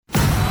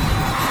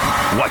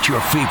Watch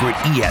your favorite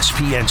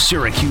ESPN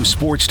Syracuse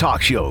sports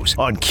talk shows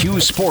on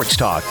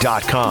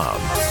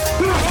QSportsTalk.com.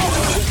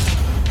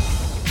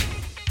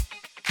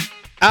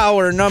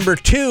 Hour number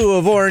 2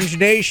 of Orange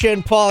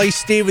Nation. Paulie,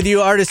 Steve with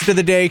you, artist of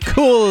the day,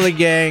 cool of the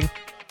gang.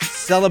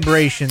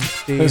 Celebrations,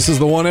 Steve. This is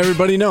the one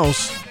everybody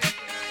knows.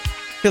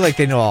 I feel like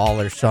they know all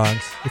their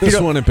songs. This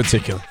one in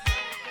particular.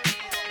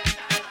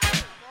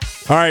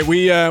 All right,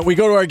 we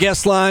go to our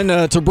guest line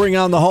to bring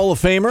on the Hall of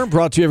Famer,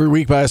 brought to you every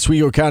week by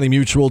Oswego County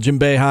Mutual. Jim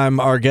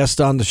Boeheim, our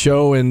guest on the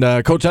show. And,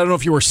 Coach, I don't know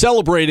if you were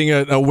celebrating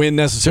a win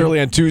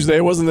necessarily on Tuesday.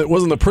 It wasn't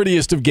the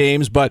prettiest of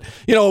games, but,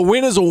 a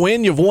win is a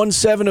win. You've won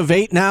 7 of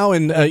 8 now,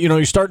 and,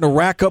 you're starting to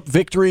rack up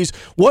victories.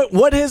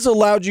 What has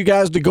allowed you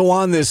guys to go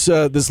on this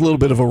little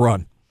bit of a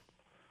run?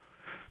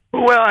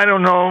 Well, I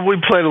don't know. We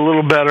played a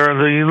little better.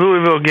 The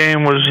Louisville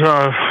game was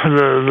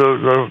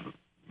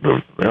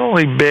the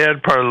only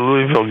bad part of the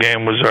Louisville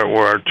game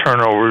were our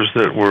turnovers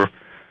that were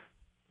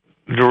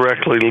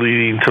directly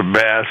leading to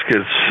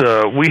baskets.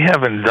 We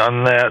haven't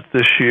done that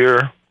this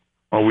year.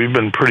 We've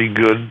been pretty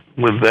good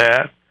with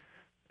that.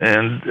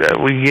 And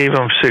we gave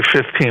them, say,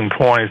 15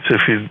 points.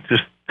 If you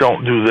just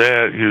don't do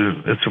that,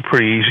 it's a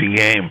pretty easy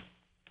game.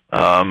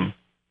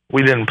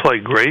 We didn't play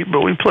great,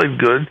 but we played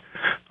good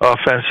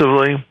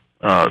offensively.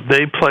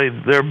 They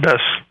played their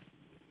best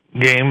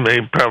game. They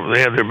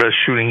had their best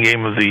shooting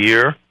game of the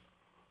year.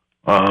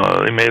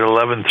 They made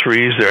 11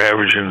 threes. They're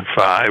averaging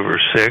 5 or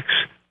 6.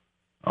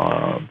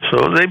 So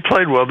they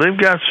played well. They've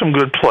got some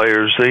good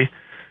players.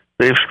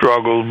 They've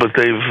struggled, but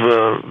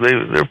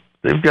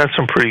they've got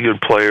some pretty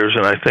good players,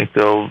 and I think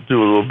they'll do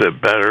a little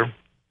bit better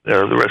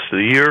the rest of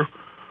the year.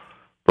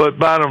 But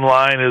bottom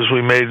line is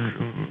we made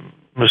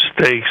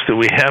mistakes that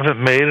we haven't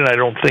made, and I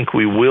don't think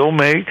we will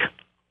make,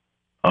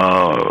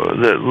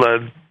 that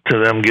led to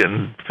them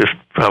getting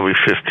probably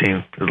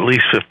at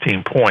least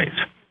 15 points.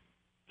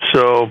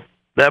 So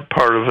that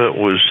part of it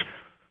was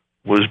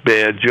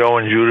bad. Joe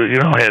and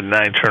Judah, had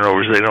 9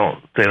 turnovers. They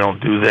don't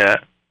do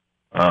that.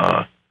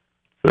 So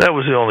that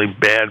was the only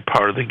bad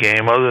part of the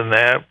game. Other than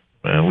that,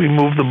 we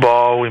moved the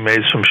ball. We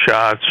made some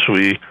shots.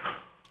 We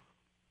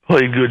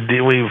played good.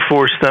 We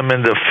forced them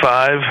into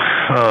 5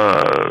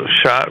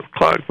 shot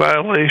clock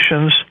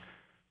violations.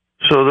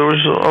 So there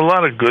was a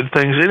lot of good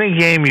things. Any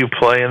game you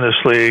play in this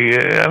league,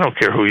 I don't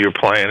care who you're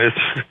playing,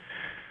 it's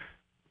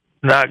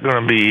not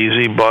going to be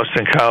easy.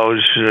 Boston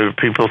College,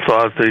 people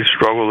thought they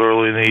struggled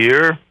early in the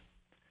year.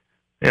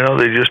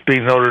 They just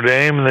beat Notre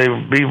Dame and they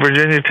beat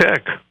Virginia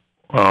Tech.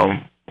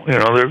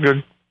 They're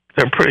good.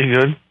 They're pretty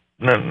good.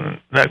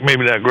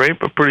 Maybe not great,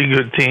 but pretty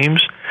good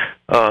teams.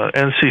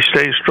 NC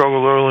State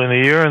struggled early in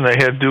the year, and they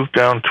had Duke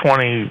down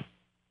 20,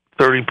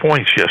 30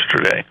 points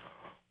yesterday.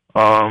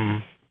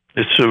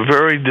 It's a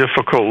very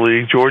difficult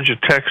league. Georgia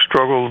Tech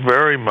struggled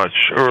very much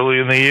early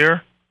in the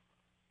year.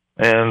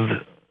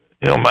 And,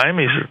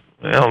 Miami's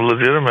a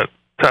legitimate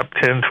top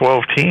 10,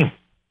 12 team,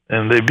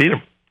 and they beat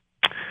them.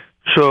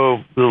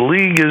 So the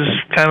league is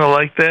kind of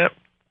like that.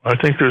 I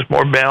think there's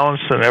more balance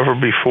than ever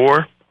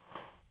before.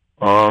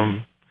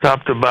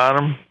 Top to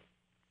bottom,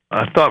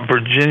 I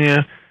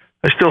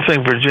still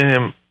think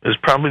Virginia is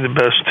probably the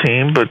best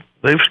team, but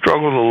they've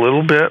struggled a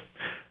little bit.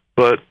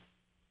 But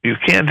you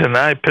can't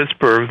deny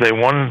Pittsburgh. They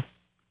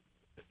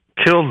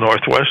killed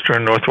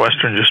Northwestern.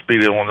 Northwestern just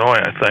beat Illinois,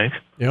 I think.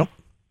 Yep.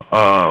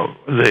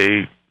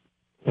 They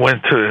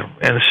went to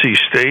NC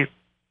State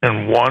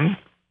and won,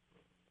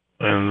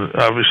 and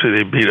obviously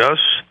they beat us,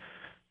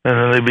 and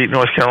then they beat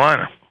North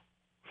Carolina.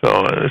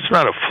 So it's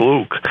not a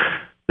fluke.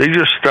 They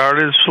just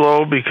started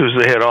slow because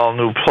they had all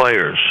new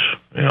players,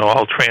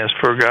 all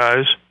transfer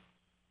guys.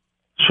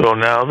 So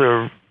now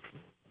they're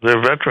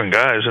veteran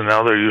guys, and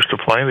now they're used to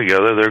playing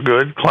together. They're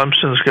good.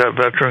 Clemson's got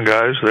veteran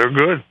guys. They're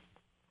good.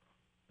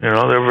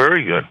 They're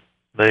very good.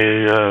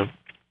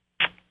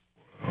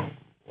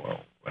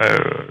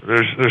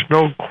 There's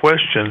no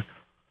question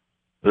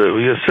that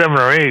we got 7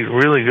 or 8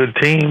 really good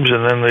teams,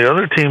 and then the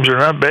other teams are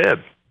not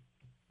bad.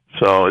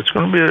 So it's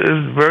going to be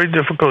a very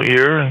difficult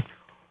year,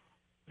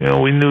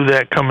 and we knew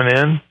that coming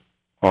in.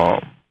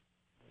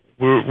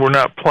 We're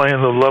not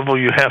playing the level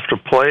you have to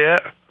play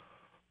at.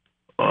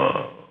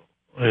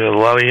 We have a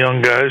lot of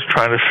young guys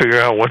trying to figure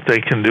out what they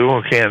can do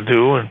or can't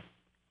do, and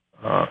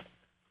I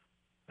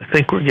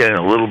think we're getting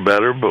a little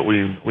better, but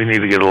we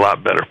need to get a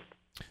lot better.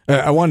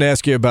 I wanted to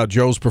ask you about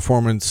Joe's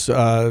performance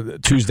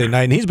Tuesday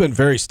night, and he's been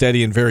very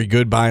steady and very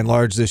good by and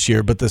large this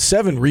year, but the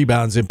 7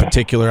 rebounds in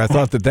particular, I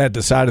thought that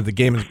decided the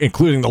game,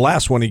 including the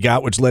last one he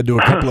got, which led to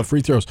a couple of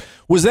free throws.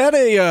 Was that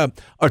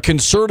a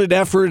concerted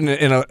effort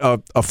and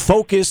a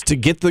focus to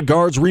get the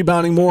guards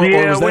rebounding more?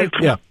 Yeah, or was that,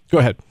 yeah, go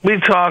ahead. We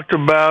talked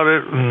about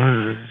it,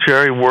 and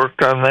Jerry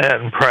worked on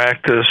that in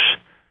practice,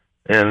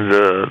 and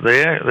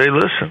they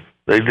listened.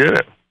 They did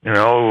it.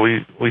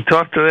 We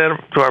talked to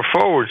our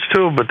forwards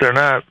too, but they're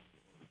not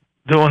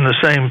doing the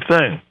same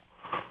thing.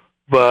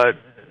 But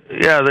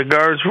yeah, the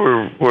guards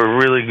were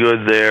really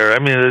good there. I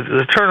mean,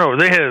 the turnover,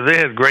 they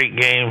had great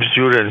games,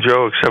 Judah and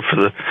Joe, except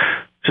for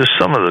just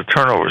some of the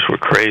turnovers were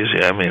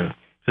crazy. I mean,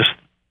 just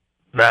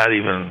not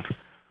even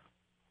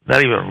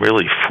not even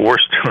really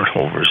forced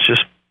turnovers,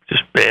 just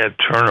bad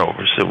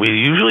turnovers that we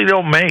usually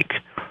don't make,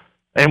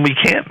 and we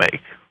can't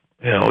make.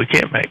 We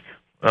can't make.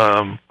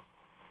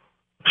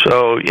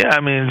 So, yeah,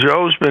 I mean,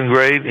 Joe's been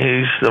great.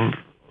 He's the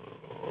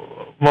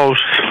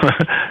most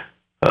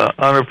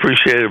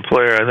unappreciated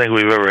player I think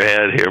we've ever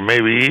had here.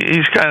 Maybe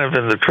he's kind of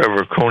in the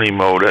Trevor Cooney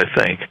mode, I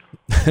think.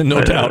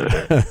 No doubt.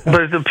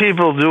 But the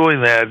people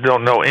doing that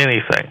don't know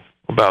anything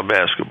about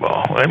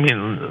basketball. I mean,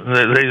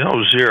 they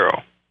know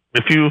zero.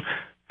 If you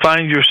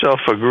find yourself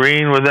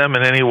agreeing with them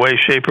in any way,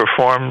 shape, or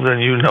form, then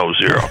you know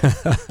zero.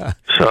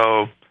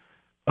 So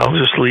I'll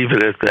just leave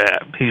it at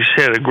that. He's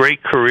had a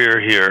great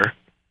career here.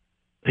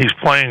 He's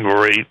playing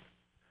great.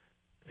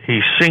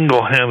 He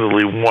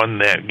single-handedly won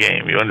that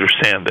game. You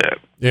understand that?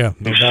 Yeah.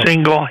 He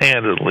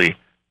single-handedly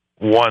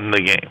won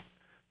the game.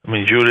 I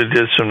mean, Judah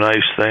did some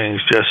nice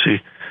things.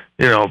 Jesse,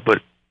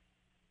 but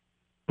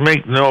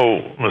make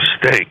no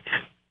mistake,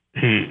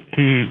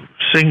 he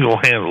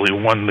single-handedly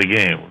won the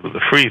game with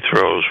the free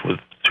throws, with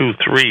 2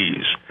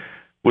 threes,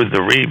 with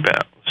the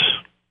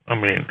rebounds. I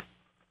mean,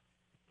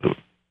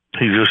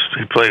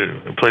 he played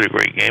a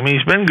great game.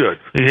 He's been good.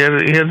 He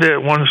had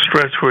that one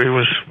stretch where he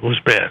was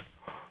bad,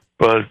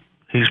 but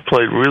he's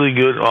played really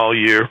good all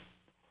year,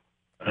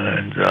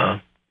 and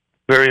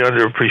very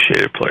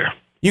underappreciated player.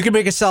 You can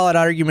make a solid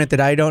argument that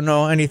I don't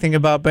know anything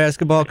about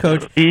basketball,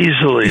 Coach.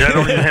 Easily. I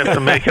don't even have to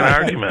make an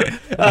argument.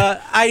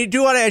 I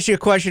do want to ask you a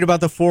question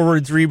about the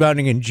forwards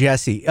rebounding and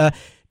Jesse.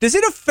 Does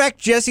it affect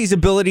Jesse's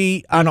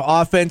ability on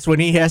offense when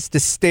he has to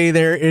stay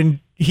there and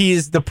he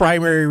is the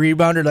primary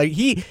rebounder? Like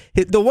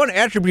the one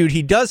attribute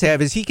he does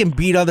have is he can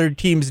beat other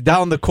teams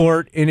down the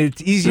court, and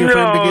it's easier for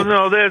him to get.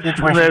 No, that's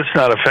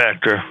not a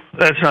factor.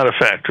 That's not a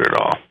factor at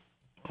all.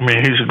 I mean,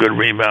 he's a good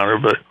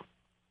rebounder, but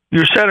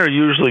your center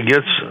usually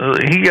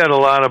he got a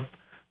lot of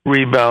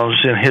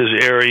rebounds in his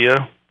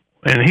area,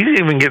 and he's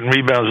even getting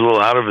rebounds a little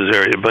out of his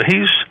area, but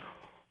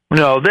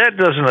no, that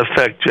doesn't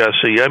affect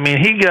Jesse. I mean,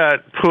 he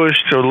got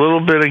pushed a little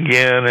bit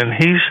again, and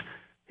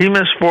he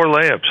missed 4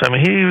 layups. I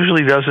mean, he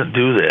usually doesn't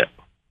do that.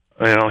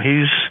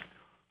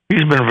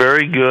 He's been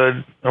very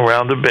good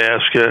around the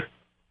basket,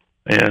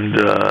 and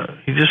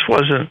he just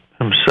wasn't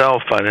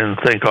himself, I didn't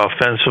think,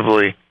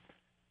 offensively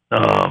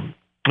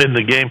in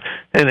the game.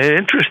 And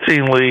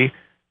interestingly,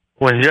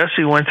 when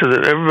Jesse went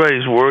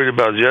everybody's worried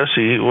about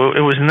Jesse. We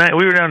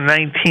were down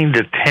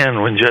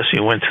 19-10 when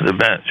Jesse went to the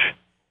bench.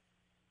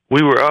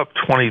 We were up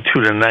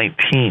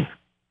 22-19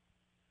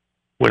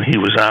 when he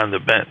was on the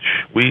bench.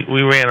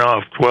 We ran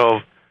off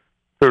 12,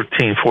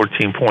 13,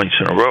 14 points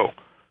in a row.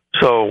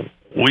 So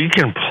we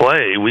can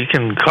play, we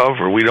can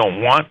cover. We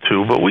don't want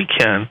to, but we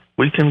can.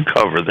 We can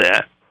cover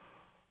that.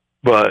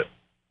 But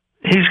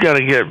he's got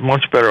to get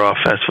much better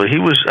offensively.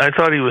 I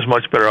thought he was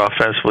much better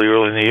offensively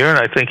early in the year, and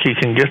I think he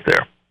can get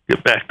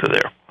back to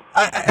there.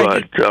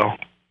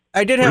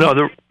 I did have.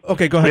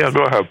 Okay, go ahead. Yeah,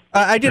 go ahead.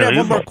 I did have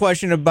one more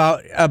question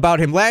about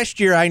him. Last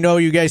year, I know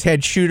you guys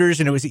had shooters,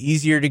 and it was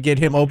easier to get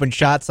him open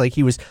shots. Like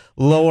he was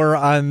lower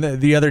on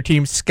the other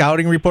team's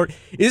scouting report.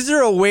 Is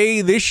there a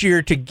way this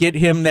year to get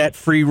him that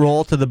free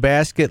roll to the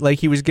basket like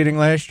he was getting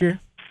last year?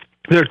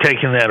 They're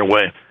taking that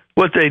away.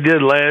 What they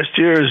did last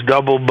year is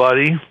double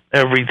Buddy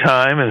every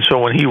time, and so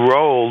when he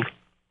rolled,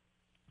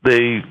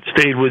 they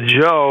stayed with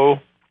Joe,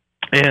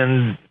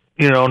 and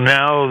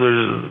now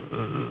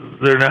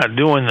they're not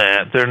doing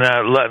that. They're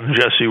not letting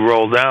Jesse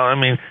roll down. I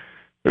mean,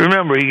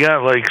 remember, he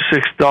got like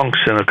 6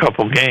 dunks in a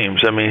couple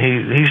games. I mean,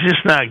 he's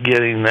just not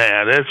getting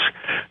that.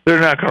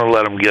 They're not going to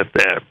let him get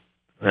that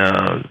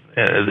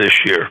this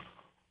year.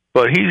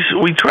 But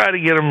we try to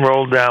get him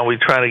rolled down. We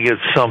try to get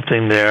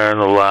something there in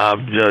the lob.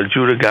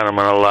 Judah got him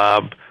on a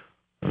lob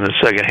in the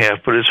second half,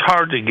 but it's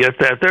hard to get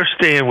that.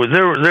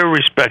 They're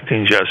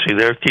respecting Jesse.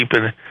 They're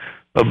keeping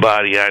a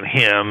body on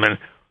him, and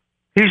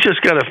he's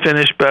just got to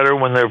finish better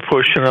when they're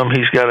pushing him.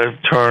 He's got to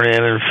turn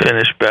in and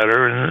finish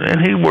better,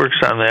 and he works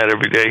on that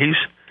every day.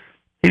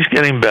 He's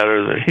getting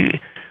better.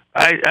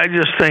 I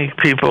just think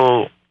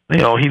people,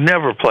 he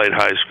never played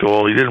high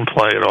school. He didn't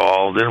play at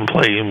all. Didn't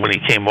play even when he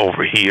came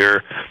over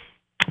here.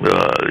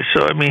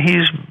 So I mean,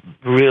 he's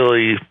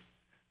really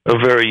a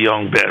very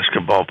young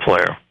basketball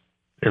player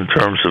in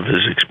terms of his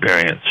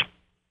experience.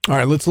 All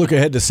right, let's look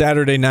ahead to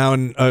Saturday now,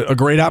 and a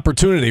great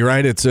opportunity,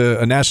 right? It's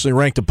a nationally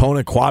ranked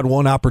opponent, quad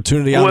 1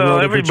 opportunity on the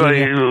road. Everybody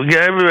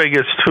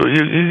gets to it.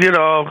 You get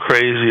all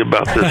crazy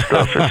about this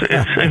stuff.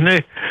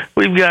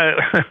 We've got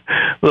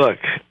look.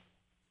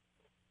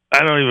 I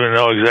don't even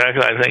know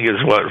exactly. I think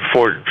it's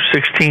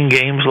 16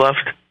 games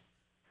left.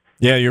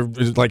 Yeah, you're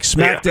like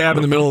smack dab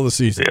in the middle of the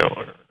season.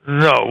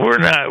 No, we're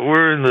not.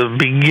 We're in the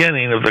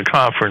beginning of the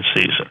conference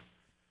season.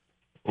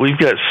 We've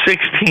got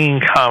 16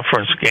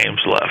 conference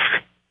games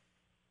left.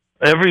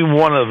 Every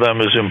one of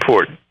them is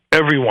important.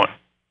 Every one.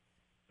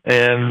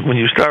 And when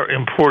you start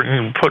putting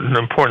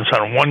importance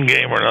on one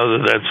game or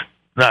another, that's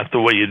not the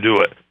way you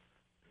do it.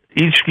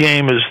 Each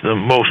game is the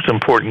most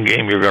important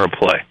game you're going to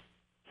play.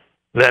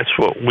 That's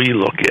what we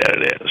look at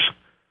it as.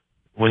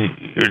 When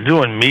you're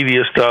doing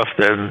media stuff,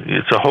 then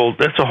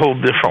that's a whole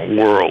different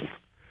world.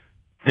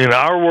 In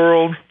our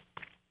world,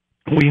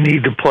 we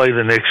need to play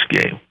the next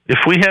game. If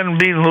we hadn't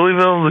beaten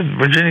Louisville, the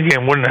Virginia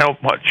game wouldn't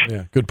help much.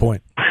 Yeah, good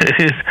point.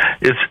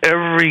 It's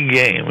every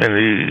game, and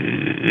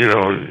you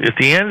know, at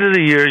the end of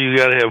the year, you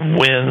got to have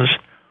wins,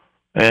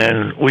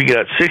 and we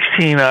got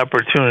 16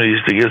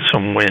 opportunities to get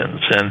some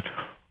wins, and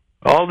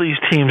all these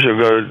teams are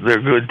good.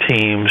 They're good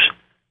teams.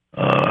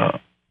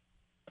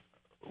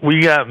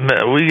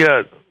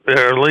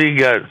 Our league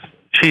got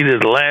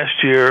cheated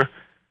last year,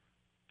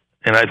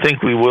 and I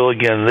think we will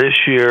again this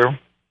year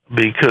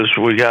because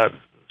we got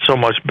so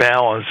much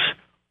balance,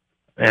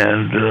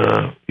 and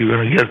you're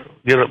going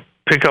to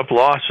pick up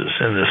losses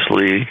in this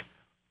league,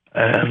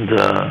 and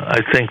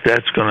I think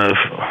that's going to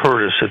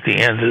hurt us at the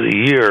end of the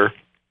year,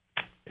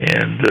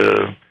 and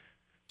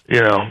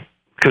you know,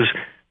 because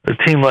a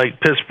team like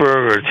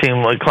Pittsburgh or a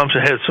team like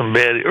Clemson had some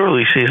bad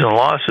early season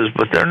losses,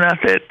 but they're not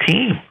that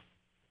team.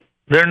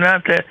 They're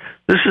not that.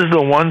 This is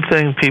the one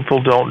thing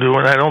people don't do,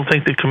 and I don't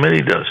think the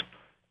committee does.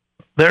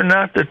 They're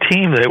not the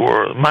team they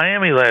were.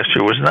 Miami last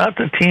year was not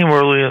the team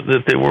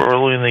that they were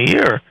early in the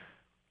year,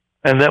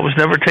 and that was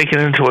never taken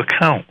into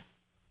account.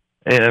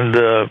 And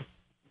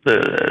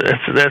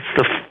that's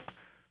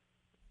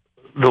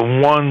the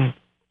one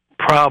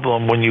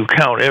problem when you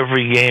count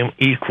every game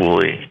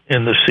equally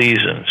in the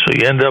season. So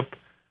you end up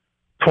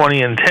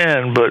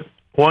 20-10, but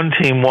one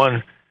team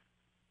won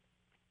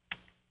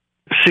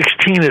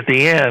 16 at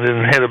the end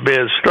and had a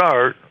bad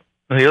start,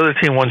 and the other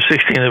team won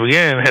 16 at the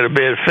beginning and had a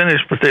bad finish,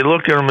 but they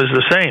looked at them as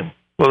the same.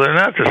 Well, they're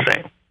not the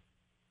same.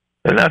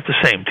 They're not the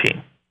same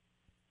team.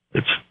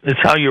 It's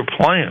how you're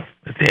playing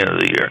at the end of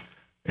the year,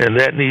 and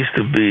that needs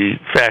to be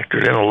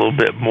factored in a little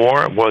bit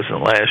more. It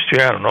wasn't last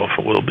year. I don't know if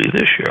it will be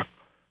this year,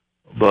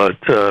 but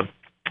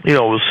you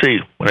know, we'll see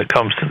when it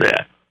comes to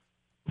that.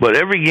 But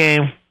every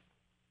game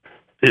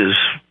is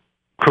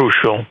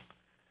crucial.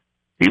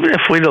 Even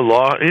if we'd have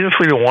lost, even if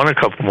we'd have won a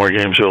couple more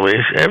games early,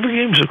 every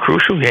game's a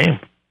crucial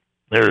game.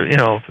 You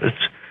know,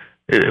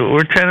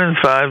 we're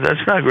 10-5.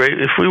 That's not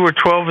great. If we were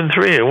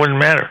 12-3, it wouldn't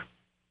matter.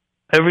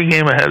 Every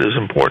game ahead is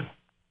important.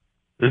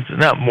 It's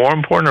not more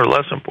important or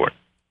less important.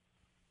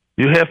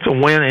 You have to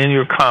win in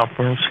your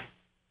conference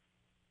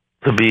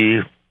to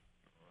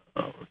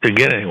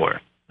get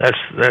anywhere. That's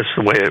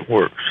the way it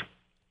works.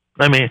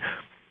 I mean,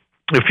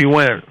 if you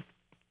went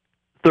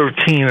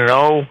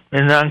 13-0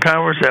 in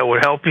non-conference, that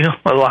would help you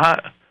a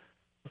lot.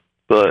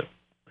 But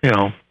you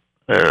know,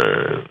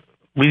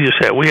 we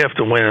have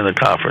to win in the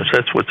conference.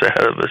 That's what's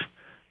ahead of us,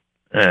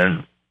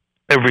 and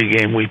every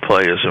game we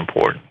play is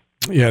important.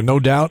 Yeah, no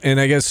doubt. And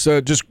I guess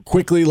just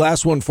quickly,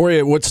 last one for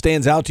you. What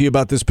stands out to you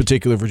about this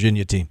particular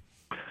Virginia team?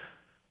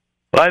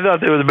 Well, I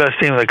thought they were the best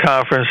team in the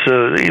conference.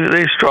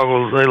 They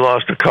struggled. They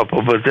lost a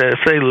couple, but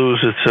if they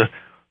lose,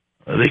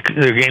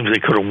 they're games they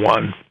could have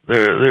won.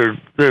 They're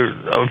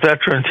a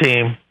veteran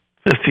team,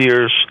 fifth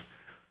years,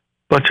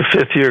 bunch of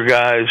fifth-year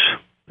guys.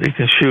 They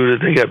can shoot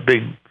it. They got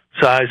big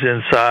size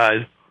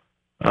inside.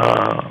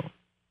 I'm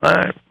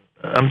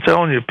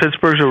telling you,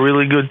 Pittsburgh's a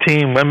really good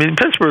team. I mean,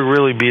 Pittsburgh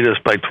really beat us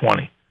by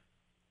 20.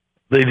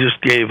 They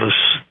just gave us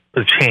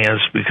a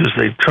chance because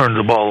they turned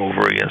the ball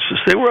over against us.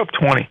 They were up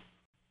 20.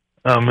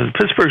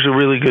 Pittsburgh's a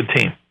really good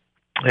team,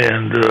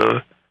 and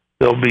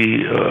they'll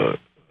be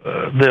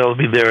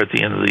there at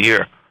the end of the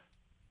year.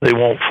 They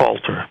won't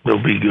falter.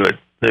 They'll be good.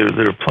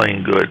 They're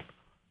playing good.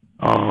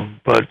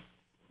 But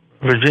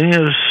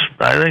Virginia's,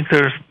 I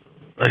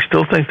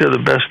still think they're the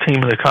best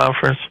team in the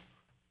conference.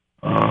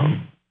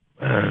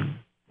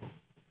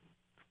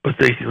 But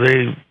they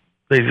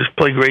just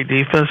play great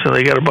defense, and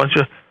they got a bunch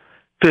of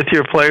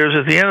fifth-year players.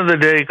 At the end of the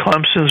day,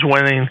 Clemson's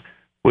winning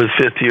with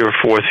fifth-year,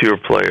 fourth-year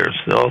players.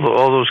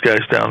 All those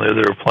guys down there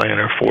that are playing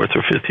are fourth-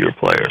 or fifth-year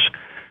players.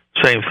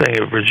 Same thing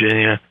at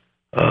Virginia.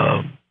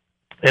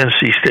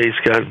 NC State's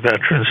got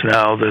veterans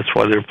now. That's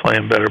why they're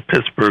playing better.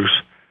 Pittsburgh's,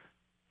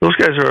 those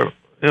guys are,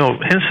 you know,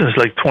 Hinson's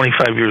like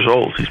 25 years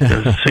old. He's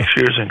been 6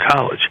 years in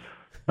college.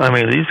 I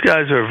mean, these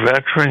guys are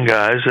veteran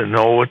guys that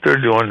know what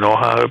they're doing, know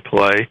how to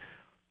play.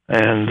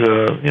 And,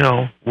 you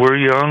know, we're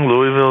young.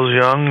 Louisville's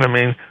young. I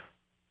mean,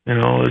 you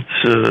know,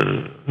 it's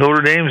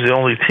Notre Dame's the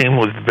only team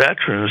with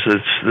veterans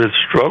that's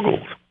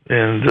struggled.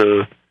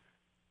 And,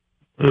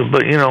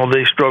 but, you know,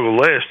 they struggled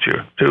last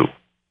year, too.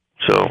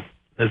 So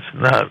it's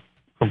not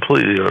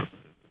completely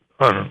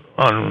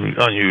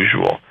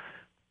unusual.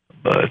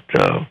 But,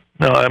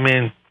 no, I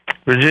mean,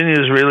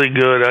 Virginia's really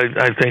good.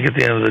 I think at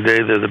the end of the day,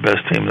 they're the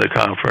best team in the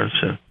conference.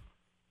 And,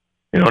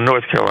 you know,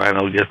 North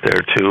Carolina will get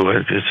there, too.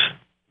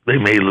 They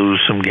may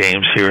lose some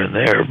games here and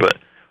there, but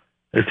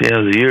at the end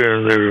of the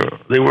year,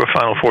 they were a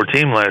Final Four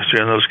team last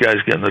year, and those guys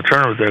get in the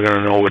tournament, they're going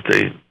to know what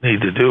they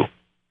need to do.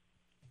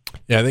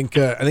 Yeah, I think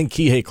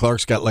Kihei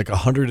Clark's got like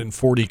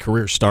 140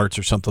 career starts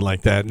or something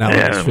like that now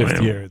in his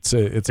fifth year. It's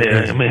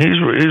I mean, he's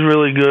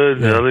really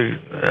good. Yeah. The other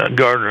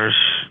Gardner's,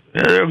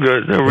 they're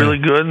good. They're really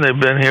good, and they've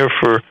been here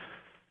for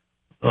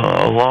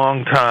a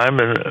long time.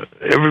 And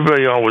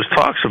everybody always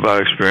talks about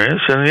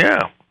experience, and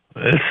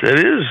It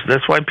is.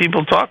 That's why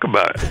people talk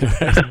about it.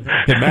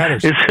 It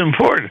matters. It's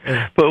important.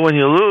 But when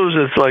you lose,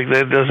 it's like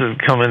that doesn't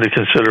come into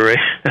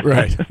consideration.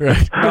 Right. No,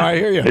 I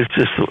hear you.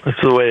 It's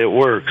the way it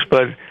works.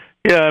 But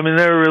yeah, I mean,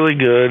 they're really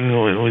good,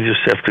 and we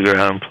just have to go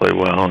out and play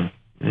well,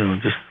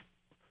 and just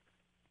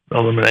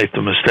eliminate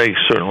the mistakes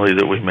certainly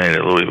that we made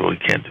at Louisville. We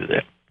can't do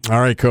that.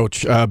 All right,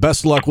 Coach. Best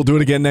of luck. We'll do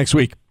it again next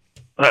week.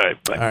 All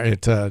right. Bye. All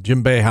right.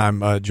 Jim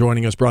Boeheim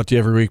joining us, brought to you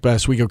every week by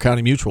Oswego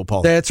County Mutual,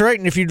 Paul. That's right.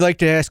 And if you'd like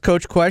to ask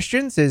Coach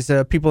questions, as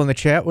people in the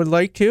chat would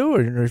like to,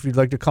 or if you'd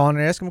like to call in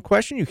and ask him a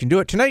question, you can do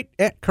it tonight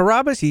at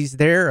Carrabba's. He's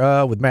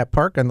there with Matt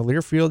Park on the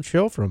Learfield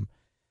Show from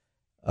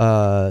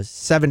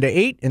 7 to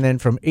 8, and then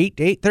from 8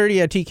 to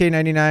 8:30 at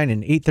TK99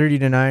 and 8:30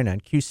 to 9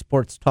 on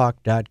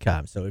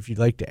QSportsTalk.com. So if you'd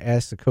like to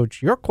ask the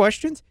coach your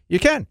questions, you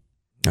can.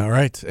 All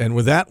right. And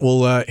with that,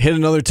 we'll hit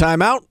another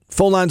timeout.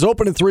 Phone lines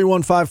open at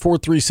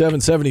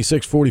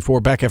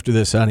 315-437-7644. Back after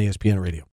this on ESPN Radio.